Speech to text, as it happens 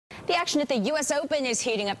The action at the U.S. Open is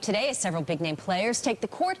heating up today as several big-name players take the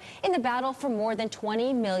court in the battle for more than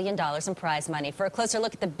 $20 million in prize money. For a closer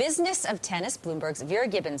look at the business of tennis, Bloomberg's Vera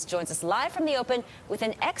Gibbons joins us live from the Open with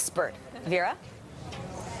an expert. Vera?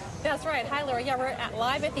 That's right. Hi, Laura. Yeah, we're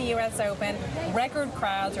live at the U.S. Open. Record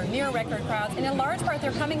crowds or near record crowds. And in large part,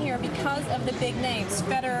 they're coming here because of the big names,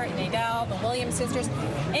 Federer, Nadal, the Williams sisters.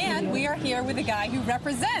 And we are here with a guy who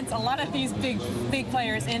represents a lot of these big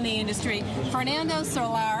players in the industry, Fernando.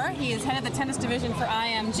 He is head of the tennis division for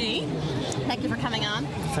IMG. Thank you for coming on.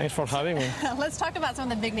 Thanks for having me. Let's talk about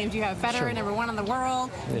some of the big names. You have Federer, #1 in the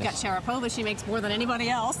world. You've got Sharapova. She makes more than anybody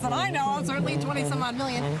else that I know, certainly 20-some-odd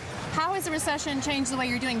million. How has the recession changed the way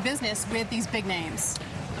you're doing business with these big names?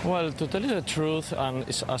 Well, to tell you the truth, and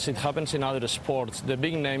as it happens in other sports, the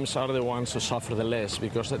big names are the ones who suffer the less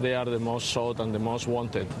because they are the most sought and the most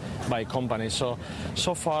wanted by companies.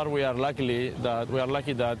 So far we are lucky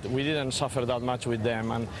that we didn't suffer that much with them.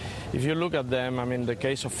 And if you look at them, I mean, the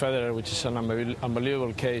case of Federer, which is an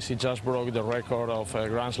unbelievable case, he just broke the record of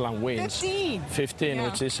Grand Slam wins. 15, yeah.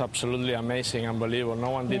 Which is absolutely amazing, unbelievable. No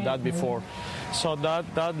one did that before. So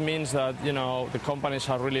that means that, you know, the companies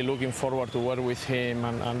are really looking forward to work with him,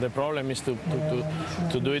 and the problem is to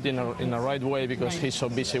do it in a right way because he's so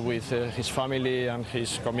busy with his family and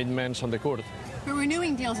his commitments on the court. But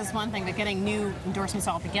renewing deals is one thing, but getting new endorsements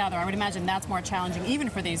all together, I would imagine that's more challenging even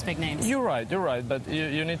for these big names. You're right, but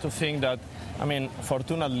you need to think that, I mean,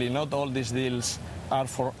 fortunately, not all these deals are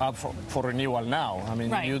up for renewal now. I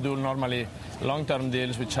mean, You do normally long-term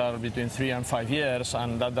deals which are between 3 and 5 years,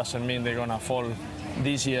 and that doesn't mean they're going to fall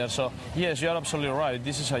this year. So, yes, you're absolutely right.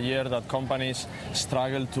 This is a year that companies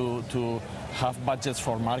struggle to have budgets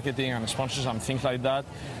for marketing and sponsors and things like that.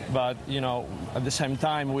 But, you know, at the same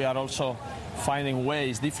time, we are also finding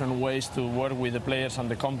different ways to work with the players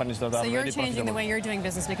and the companies that are really profitable. So you're changing the way you're doing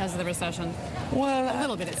business because of the recession? Well, a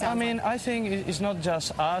little bit, it sounds like. I think it's not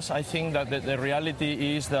just us. I think that the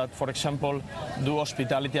reality is that, for example, do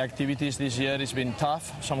hospitality activities this year has been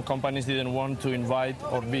tough. Some companies didn't want to invite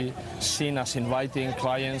or be seen as inviting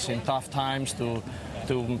clients in tough times to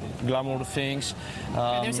glamour things.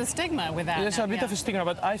 There's a stigma with that. There's a bit of a stigma,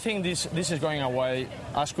 but I think this is going away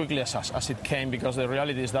as quickly as it came because the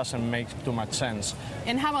reality doesn't make too much sense.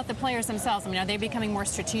 And how about the players themselves? I mean, are they becoming more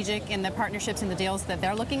strategic in the partnerships and the deals that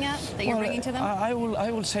they're looking at, that you're bringing to them? I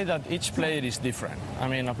will say that each player is different. I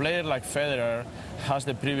mean, a player like Federer has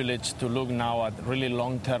the privilege to look now at really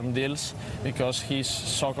long-term deals because he's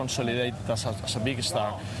so consolidated as a big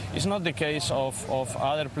star. It's not the case of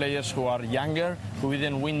other players who are younger, who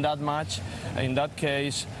didn't win that much. In that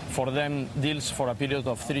case, for them, deals for a period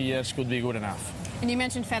of 3 years could be good enough. And you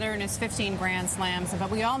mentioned Federer and his 15 Grand Slams,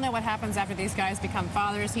 but we all know what happens after these guys become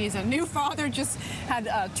fathers. He's a new father, just had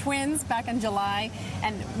twins back in July.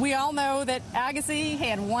 And we all know that Agassi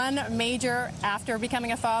had 1 major after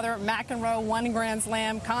becoming a father. McEnroe, 1 Grand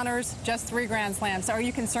Slam. Connors, just 3 Grand Slams. So are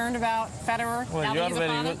you concerned about Federer? Well, you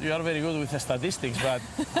are very good with the statistics, but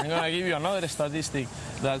I'm going to give you another statistic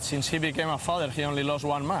that since he became a father, he only lost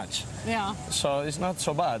 1 match. Yeah. So it's not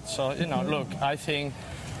so bad. So, you know, look, I think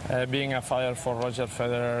being a father for Roger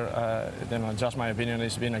Federer, just my opinion,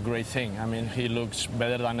 has been a great thing. I mean, he looks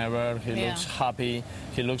better than ever. He looks happy.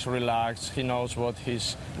 He looks relaxed. He knows what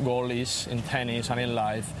his goal is in tennis and in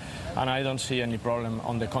life. And I don't see any problem.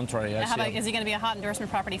 On the contrary. Is he going to be a hot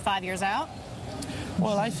endorsement property 5 years out?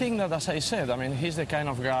 Well, I think that, as I said, I mean, he's the kind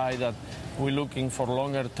of guy that we're looking for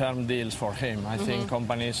longer-term deals for him. I think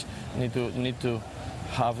companies need to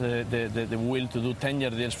have the will to do 10-year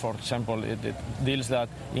deals, for example, deals that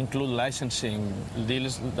include licensing,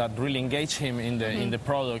 deals that really engage him in the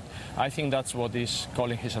product. I think that's what is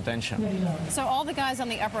calling his attention. So all the guys on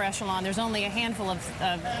the upper echelon, there's only a handful of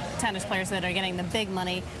tennis players that are getting the big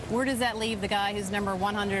money. Where does that leave the guy who's number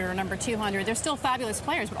 100 or number 200? They're still fabulous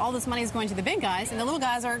players, but all this money is going to the big guys, and the little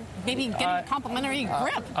guys are maybe getting complimentary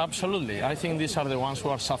grip. Absolutely. I think these are the ones who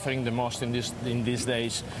are suffering the most in these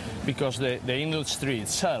days because the industry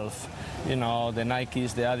itself, you know, the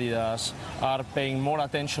Nikes, the Adidas, are paying more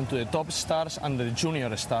attention to the top stars and the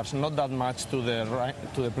junior stars, not that much to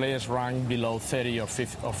the players ranked below 30 or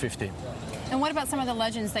 50. And what about some of the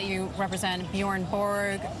legends that you represent? Bjorn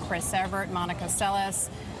Borg, Chris Evert, Monica Seles.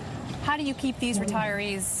 How do you keep these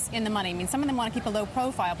retirees in the money? I mean, some of them want to keep a low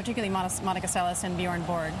profile, particularly Monica Seles and Bjorn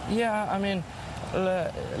Borg. Yeah, I mean,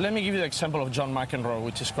 let me give you the example of John McEnroe,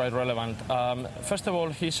 which is quite relevant. First of all,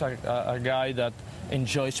 he's a guy that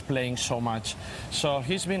enjoys playing so much. So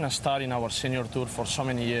he's been a star in our senior tour for so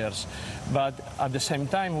many years. But at the same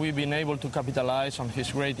time, we've been able to capitalize on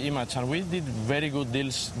his great image, and we did very good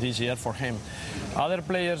deals this year for him. Other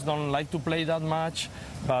players don't like to play that much,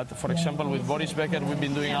 but for example, with Boris Becker, we've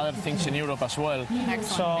been doing other things in Europe as well. Excellent.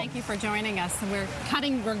 So, thank you for joining us.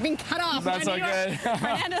 We're being cut off. That's okay.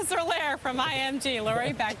 Fernando Soler from IMG.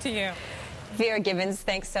 Lori, back to you. Vera Gibbons,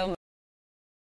 thanks so much.